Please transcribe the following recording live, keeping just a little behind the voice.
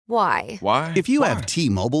Why? Why? If you have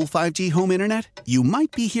T-Mobile 5G home internet, you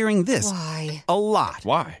might be hearing this Why? a lot.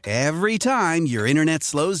 Why? Every time your internet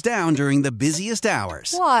slows down during the busiest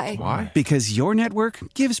hours. Why? Why? Because your network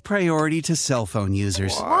gives priority to cell phone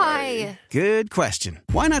users. Why? Good question.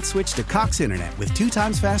 Why not switch to Cox Internet with 2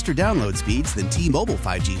 times faster download speeds than T-Mobile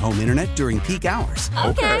 5G home internet during peak hours?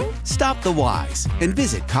 Okay. Stop the whys and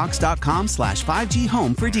visit cox.com/5G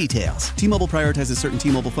home for details. T-Mobile prioritizes certain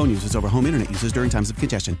T-Mobile phone users over home internet users during times of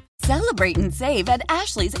congestion. Celebrate and save at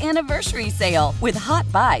Ashley's Anniversary Sale. With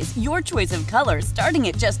Hot Buys, your choice of colors starting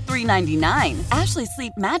at just $3.99. Ashley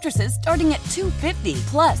Sleep mattresses starting at $2.50.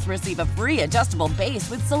 Plus, receive a free adjustable base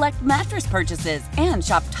with select mattress purchases. And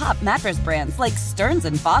shop top mattress brands like Stearns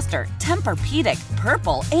 & Foster, Tempur-Pedic,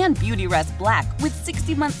 Purple, and Beautyrest Black with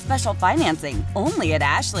 60-month special financing. Only at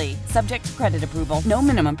Ashley. Subject to credit approval. No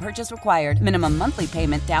minimum purchase required. Minimum monthly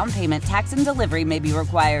payment, down payment, tax, and delivery may be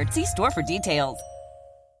required. See store for details.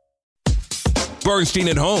 Bernstein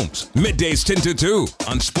and Holmes, middays 10 to 2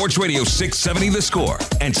 on Sports Radio 670 The Score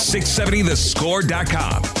and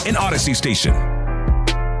 670thescore.com, an Odyssey station.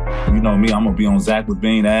 You know me, I'm going to be on Zach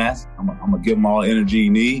LaVine ass. I'm going to give him all the energy he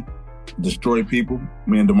need, destroy people.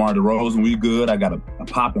 Me and DeMar DeRozan, we good. I got a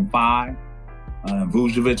popping 5.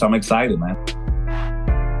 Vucevic, I'm excited, man.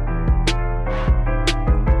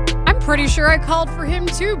 I'm pretty sure I called for him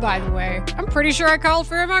too, by the way. I'm pretty sure I called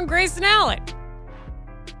for him on Grayson Allen.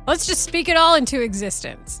 Let's just speak it all into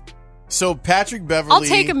existence. So Patrick Beverley, I'll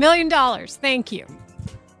take $1 million. Thank you.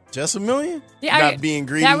 Just $1 million? Yeah, not being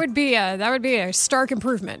greedy. That would be a stark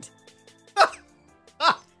improvement.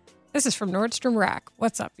 This is from Nordstrom Rack.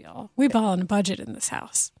 What's up, y'all? We ball on a budget in this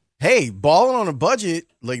house. Hey, balling on a budget,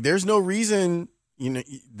 like there's no reason,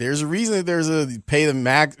 there's a reason that there's a pay the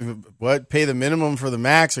minimum for the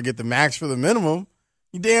max or get the max for the minimum.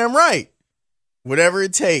 You damn right. Whatever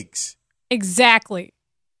it takes. Exactly.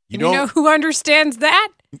 You know who understands that?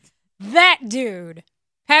 That dude,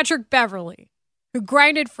 Patrick Beverley, who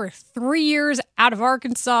grinded for 3 years out of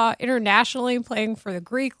Arkansas internationally, playing for the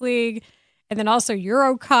Greek League, and then also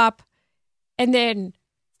Euro Cup, and then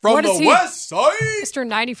from the West Side, Mr.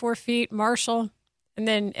 94 feet, Marshall, and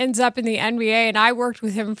then ends up in the NBA. And I worked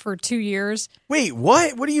with him for 2 years. Wait,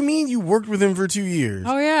 what? What do you mean you worked with him for 2 years?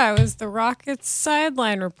 Oh yeah, I was the Rockets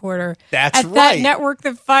sideline reporter. That's at that network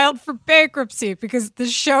that filed for bankruptcy because the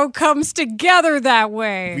show comes together that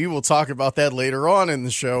way. We will talk about that later on in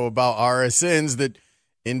the show about RSNs that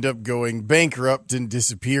end up going bankrupt and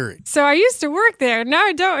disappearing. So I used to work there. Now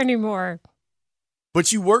I don't anymore.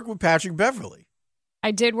 But you worked with Patrick Beverley. I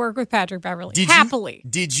did work with Patrick Beverley. Happily.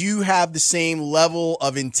 Did you have the same level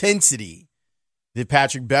of intensity that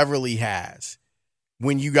Patrick Beverley has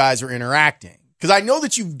when you guys are interacting? Because I know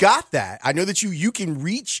that you've got that. I know that you can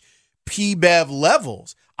reach P-Bev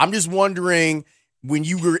levels. I'm just wondering, when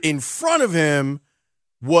you were in front of him,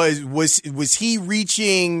 was he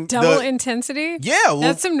reaching double intensity? Yeah. Well,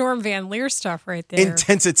 that's some Norm Van Leer stuff right there.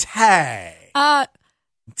 Intensity.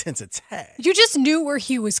 You just knew where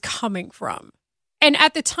he was coming from. And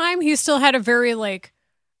at the time, he still had a very,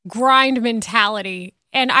 grind mentality.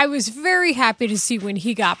 And I was very happy to see when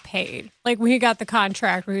he got paid. Like, when he got the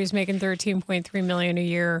contract where he was making $13.3 million a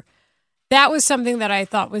year. That was something that I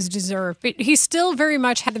thought was deserved. But he still very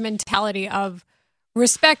much had the mentality of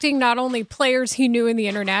respecting not only players he knew in the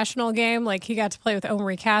international game. Like, he got to play with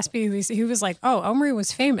Omri Caspi. He was like, oh, Omri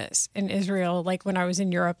was famous in Israel, when I was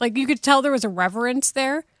in Europe. Like, you could tell there was a reverence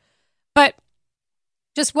there. But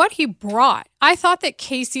just what he brought. I thought that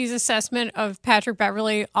Casey's assessment of Patrick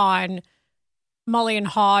Beverley on Mully and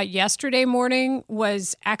Haw yesterday morning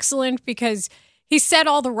was excellent because he said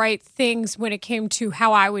all the right things when it came to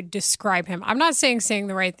how I would describe him. I'm not saying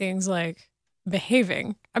the right things like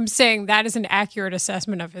behaving. I'm saying that is an accurate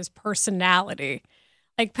assessment of his personality.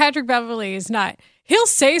 Like, Patrick Beverley is not, he'll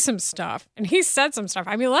say some stuff, and he said some stuff.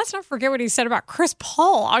 I mean, let's not forget what he said about Chris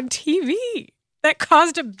Paul on TV. That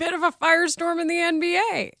caused a bit of a firestorm in the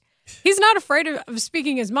NBA. He's not afraid of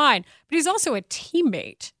speaking his mind, but he's also a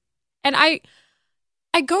teammate. And I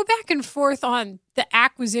go back and forth on the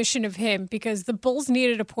acquisition of him because the Bulls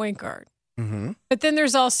needed a point guard. Mm-hmm. But then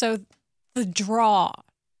there's also the draw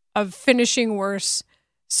of finishing worse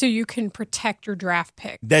so you can protect your draft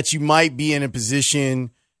pick. That you might be in a position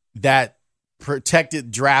that protected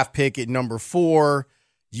draft pick at number 4,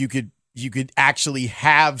 you could actually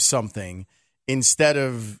have something. Instead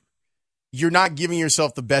of, you're not giving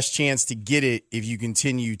yourself the best chance to get it if you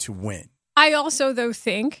continue to win. I also, though,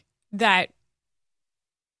 think that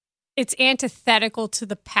it's antithetical to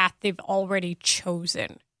the path they've already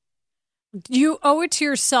chosen. You owe it to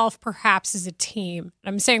yourself, perhaps, as a team,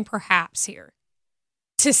 and I'm saying perhaps here,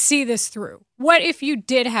 to see this through? What if you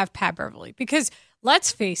did have Pat Beverly? Because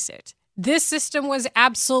let's face it, this system was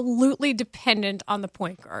absolutely dependent on the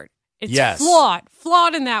point guard. It's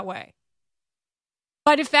flawed in that way.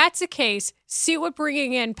 But if that's the case, see what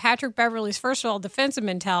bringing in Patrick Beverly's, first of all, defensive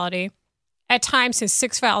mentality, at times his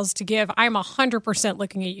 6 fouls to give, I'm 100%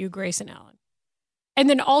 looking at you, Grayson Allen. And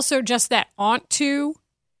then also just that aunt to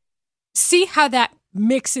see how that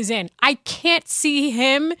mixes in. I can't see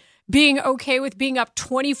him being okay with being up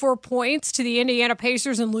 24 points to the Indiana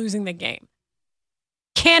Pacers and losing the game.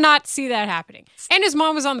 Cannot see that happening. And his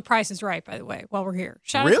mom was on The Price is Right, by the way, while we're here.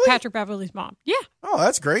 Shout out to Patrick Beverly's mom. Yeah. Oh,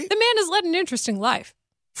 that's great. The man has led an interesting life.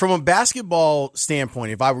 From a basketball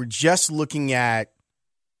standpoint, if I were just looking at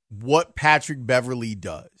what Patrick Beverly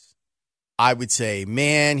does, I would say,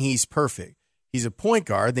 man, he's perfect. He's a point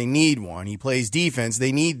guard. They need one. He plays defense.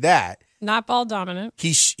 They need that. Not ball dominant.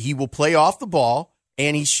 He will play off the ball,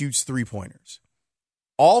 and he shoots three-pointers.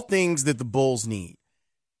 All things that the Bulls need.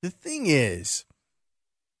 The thing is,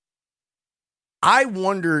 I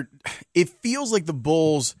wondered, it feels like the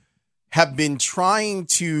Bulls have been trying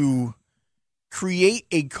to create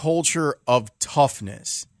a culture of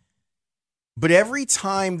toughness. But every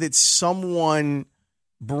time that someone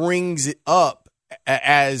brings it up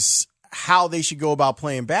as how they should go about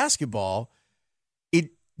playing basketball, it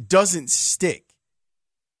doesn't stick.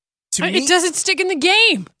 It doesn't stick in the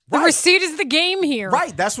game. The receipt is the game here.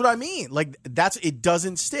 Right. That's what I mean. Like, it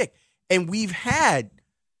doesn't stick. And we've had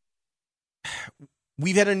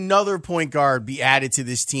another point guard be added to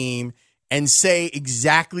this team and say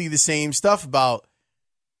exactly the same stuff about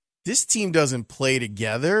this team doesn't play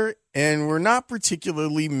together and we're not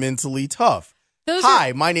particularly mentally tough.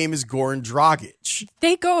 Hi, my name is Goran Dragic.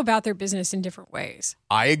 They go about their business in different ways.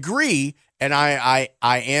 I agree. And I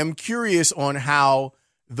am curious on how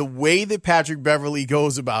the way that Patrick Beverly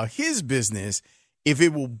goes about his business, if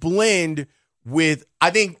it will blend with, I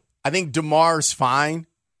think DeMar's fine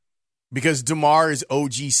because DeMar is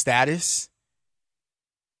OG status.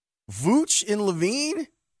 Vooch and Levine,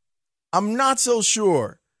 I'm not so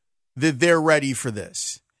sure that they're ready for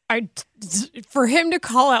this. For him to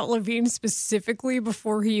call out Levine specifically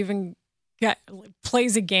before he even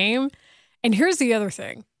plays a game. And here's the other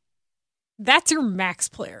thing. That's your max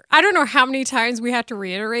player. I don't know how many times we have to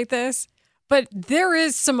reiterate this, but there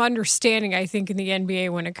is some understanding, I think, in the NBA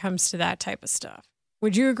when it comes to that type of stuff.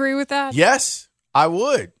 Would you agree with that? Yes, I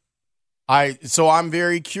would. So I'm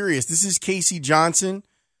very curious. This is Casey Johnson,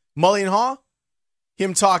 Mully and Haw,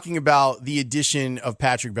 him talking about the addition of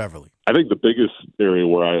Patrick Beverly. I think the biggest area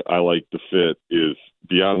where I like to fit is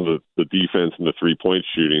beyond the defense and the three-point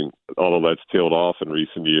shooting, although that's tailed off in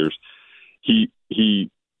recent years. He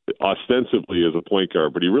ostensibly is a point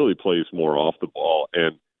guard, but he really plays more off the ball,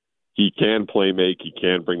 and he can play make, he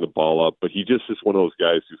can bring the ball up, but he just is one of those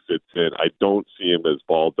guys who fits in. I don't see him as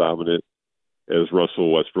ball dominant as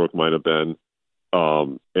Russell Westbrook might have been.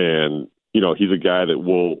 And, you know, he's a guy that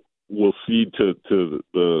will cede to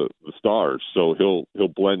the stars. So he'll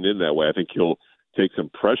blend in that way. I think he'll take some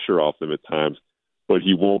pressure off them at times, but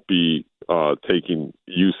he won't be taking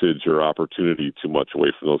usage or opportunity too much away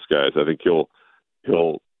from those guys. I think he'll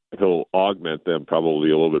augment them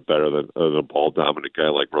probably a little bit better than a ball dominant guy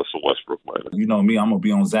like Russell Westbrook might have. You know me, I'm gonna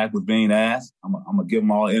be on Zach LaVine ass. I'm gonna give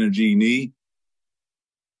him all the energy he need.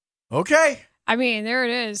 Okay. I mean, there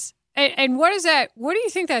it is. And what is that? What do you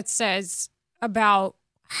think that says about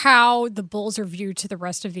how the Bulls are viewed to the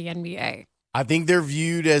rest of the NBA? I think they're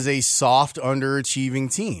viewed as a soft,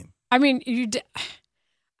 underachieving team. I mean,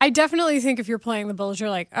 I definitely think if you're playing the Bulls, you're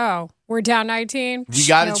like, oh, we're down 19. We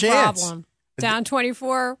got no a chance. Problem. Down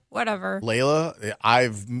 24, whatever. Layla,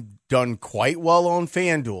 I've done quite well on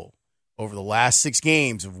FanDuel over the last 6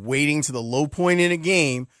 games of waiting to the low point in a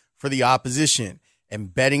game for the opposition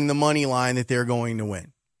and betting the money line that they're going to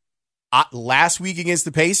win. Last week against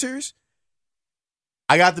the Pacers,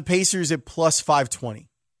 I got the Pacers at plus 520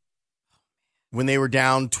 when they were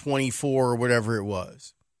down 24 or whatever it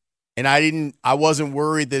was. And I wasn't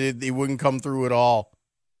worried that it wouldn't come through at all.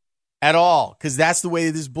 At all. Because that's the way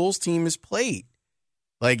this Bulls team is played.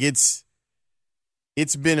 Like, it's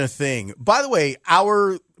been a thing. By the way,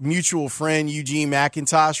 our mutual friend, Eugene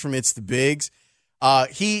McIntosh from It's the Bigs,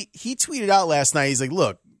 he tweeted out last night, he's like,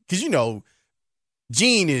 look, because, you know,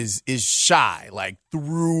 Gene is shy, like,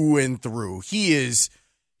 through and through. He is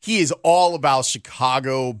all about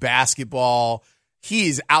Chicago basketball. He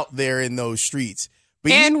is out there in those streets.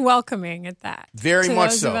 But welcoming at that. Very to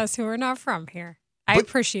much those so. Of us who are not from here. I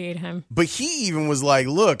appreciate him. But he even was like,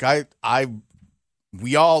 look,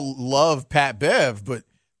 we all love Pat Bev, but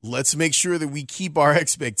let's make sure that we keep our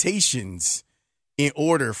expectations in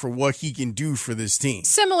order for what he can do for this team.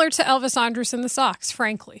 Similar to Elvis Andrus and the Sox,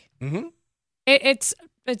 frankly. Mm-hmm.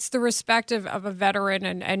 It's the respect of a veteran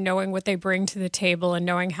and knowing what they bring to the table and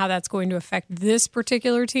knowing how that's going to affect this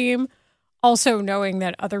particular team. Also knowing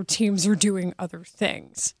that other teams are doing other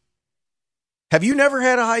things. Have you never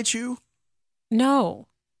had a Haichu? No.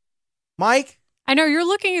 Mike? I know you're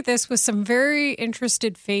looking at this with some very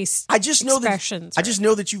interested face expressions. I just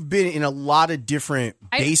know that you've been in a lot of different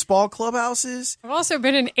baseball clubhouses. I've also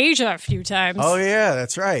been in Asia a few times. Oh, yeah,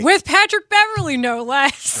 that's right. With Patrick Beverly, no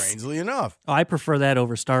less. Strangely enough. Oh, I prefer that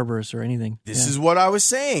over Starburst or anything. This is what I was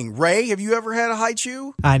saying. Ray, have you ever had a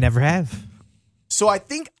Haichu? I never have. So I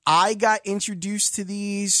think I got introduced to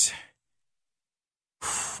these.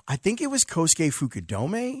 I think it was Kosuke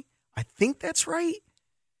Fukudome. I think that's right.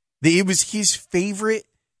 It was his favorite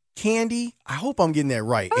candy. I hope I'm getting that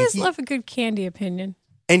right. I always love a good candy opinion.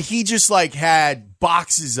 And he just like had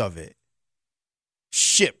boxes of it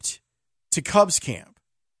shipped to Cubs camp.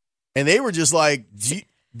 And they were just like,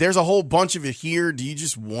 there's a whole bunch of it here. Do you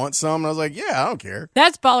just want some? And I was like, yeah, I don't care.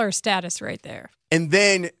 That's baller status right there. And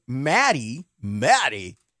then Maddie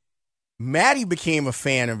became a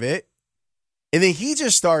fan of it. And then he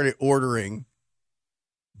just started ordering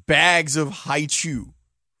bags of Haichu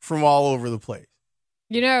from all over the place.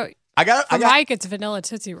 You know, Mike, it's vanilla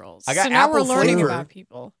Tootsie Rolls. I got so now apple we're learning flavor. about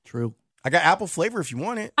people. True. I got apple flavor if you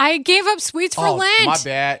want it. I gave up sweets for Lent. My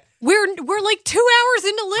bad. We're like 2 hours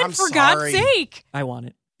into Lent, I'm for sorry. God's sake. I want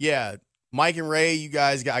it. Yeah. Mike and Ray, you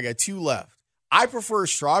guys I got 2 left. I prefer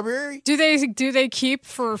strawberry. Do they keep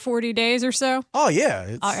for 40 days or so? Oh,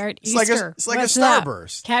 yeah. All right, it's Easter. like a What's up?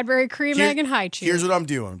 Starburst. Cadbury cream egg and Haichu. Here's what I'm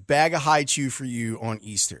doing. Bag of Haichu for you on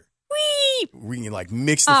Easter. Whee! We can like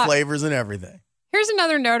mix the flavors and everything. Here's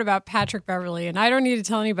another note about Patrick Beverly, and I don't need to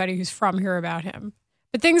tell anybody who's from here about him.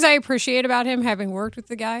 But things I appreciate about him, having worked with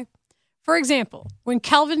the guy. For example, when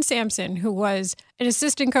Kelvin Sampson, who was an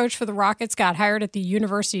assistant coach for the Rockets, got hired at the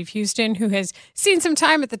University of Houston, who has seen some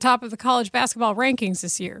time at the top of the college basketball rankings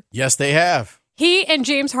this year. Yes, they have. He and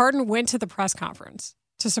James Harden went to the press conference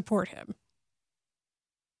to support him.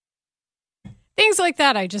 Things like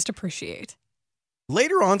that I just appreciate.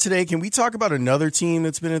 Later on today, can we talk about another team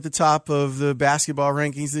that's been at the top of the basketball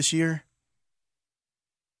rankings this year?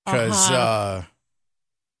 Because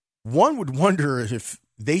one would wonder if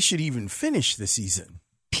they should even finish the season.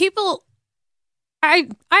 People, I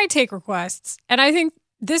take requests, and I think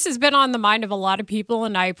this has been on the mind of a lot of people,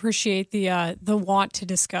 and I appreciate the want to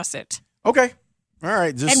discuss it. Okay. All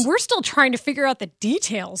right. And we're still trying to figure out the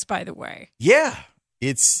details, by the way. Yeah.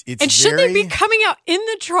 It's and should they be coming out in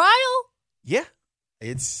the trial? Yeah.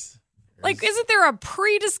 It's like, isn't there a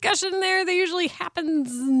pre-discussion there that usually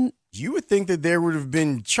happens? You would think that there would have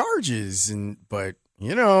been charges, but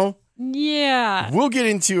you know. Yeah. We'll get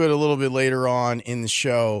into it a little bit later on in the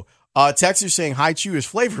show. Texter saying Haichu is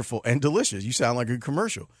flavorful and delicious. You sound like a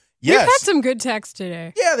commercial. Yes. We've had some good texts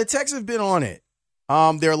today. Yeah, the texts have been on it.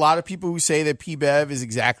 There are a lot of people who say that P-Bev is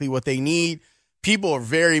exactly what they need. People are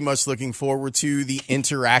very much looking forward to the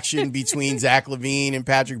interaction between Zach LaVine and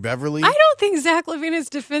Patrick Beverly. I don't think Zach LaVine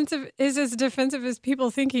is as defensive as people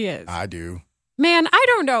think he is. I do. Man, I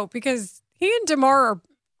don't know, because he and DeMar are,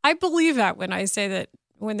 I believe that when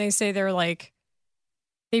they say they're like,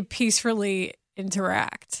 they peacefully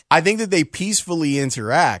interact. I think that they peacefully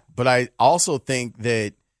interact, but I also think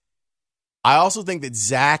that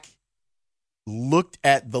Zach looked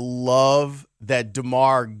at the love that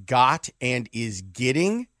DeMar got and is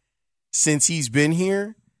getting since he's been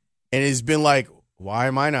here and has been like, why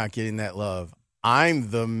am I not getting that love?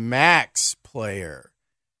 I'm the max player.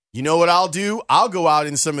 You know what I'll do? I'll go out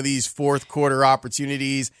in some of these fourth quarter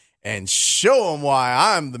opportunities and show them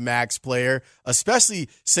why I'm the max player, especially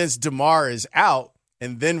since DeMar is out.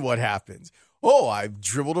 And then what happens? Oh, I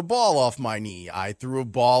dribbled a ball off my knee. I threw a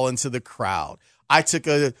ball into the crowd. I took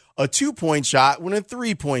a 2-point shot when a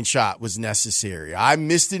 3-point shot was necessary. I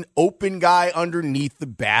missed an open guy underneath the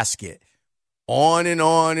basket. On and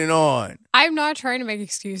on and on. I'm not trying to make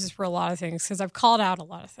excuses for a lot of things because I've called out a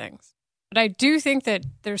lot of things. But I do think that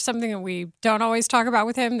there's something that we don't always talk about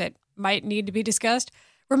with him that might need to be discussed.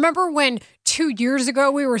 Remember when 2 years ago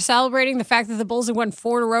we were celebrating the fact that the Bulls had won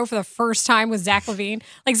 4 in a row for the first time with Zach LaVine?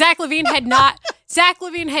 Like Zach LaVine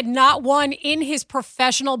had not won in his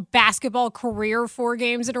professional basketball career 4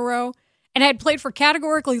 games in a row and had played for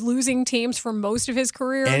categorically losing teams for most of his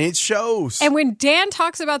career. And it shows. And when Dan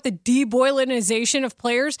talks about the de-Boylanization of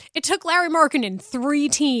players, it took Larry Markkinen 3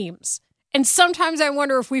 teams And sometimes I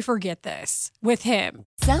wonder if we forget this with him.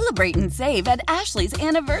 Celebrate and save at Ashley's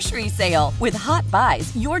Anniversary Sale. With Hot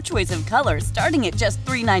Buys, your choice of colors starting at just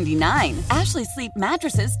 $3.99. Ashley Sleep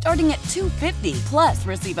mattresses starting at $2.50. Plus,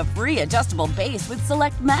 receive a free adjustable base with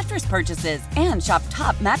select mattress purchases. And shop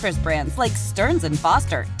top mattress brands like Stearns &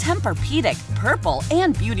 Foster, Tempur-Pedic, Purple,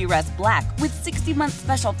 and Beautyrest Black with 60-month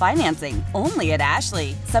special financing. Only at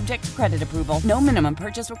Ashley. Subject to credit approval. No minimum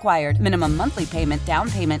purchase required. Minimum monthly payment,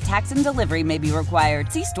 down payment, tax, and delivery may be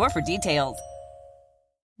required. See store for details.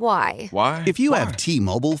 Why? Why? If you have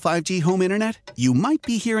T-Mobile 5G home internet, you might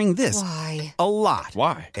be hearing this Why? a lot.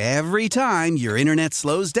 Why? Every time your internet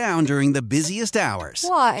slows down during the busiest hours.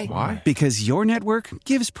 Why? Why? Because your network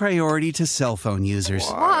gives priority to cell phone users.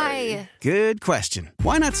 Why? Good question.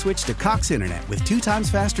 Why not switch to Cox Internet with 2 times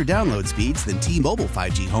faster download speeds than T-Mobile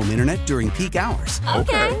 5G home internet during peak hours?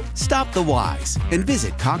 Okay. Stop the whys and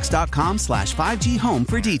visit cox.com/5G home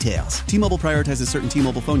for details. T-Mobile prioritizes certain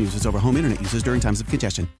T-Mobile phone users over home internet users during times of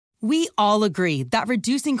congestion. We all agree that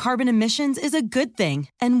reducing carbon emissions is a good thing.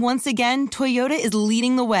 And once again, Toyota is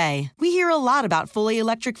leading the way. We hear a lot about fully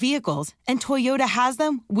electric vehicles, and Toyota has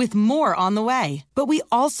them with more on the way. But we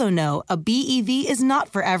also know a BEV is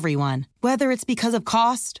not for everyone. Whether it's because of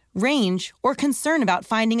cost, range, or concern about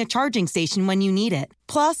finding a charging station when you need it.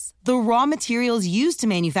 Plus, the raw materials used to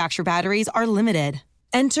manufacture batteries are limited.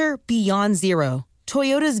 Enter Beyond Zero,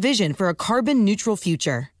 Toyota's vision for a carbon-neutral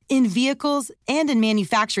future. In vehicles and in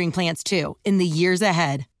manufacturing plants, too, in the years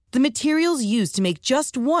ahead. The materials used to make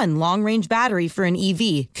just one long-range battery for an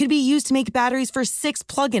EV could be used to make batteries for 6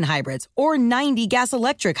 plug-in hybrids or 90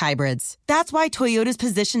 gas-electric hybrids. That's why Toyota's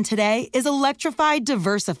position today is electrified,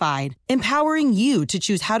 diversified, empowering you to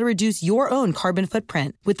choose how to reduce your own carbon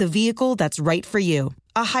footprint with the vehicle that's right for you.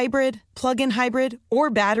 A hybrid, plug-in hybrid, or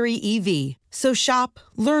battery EV. So shop,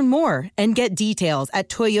 learn more, and get details at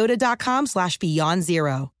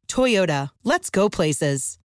toyota.com/beyondzero. Toyota, let's go places.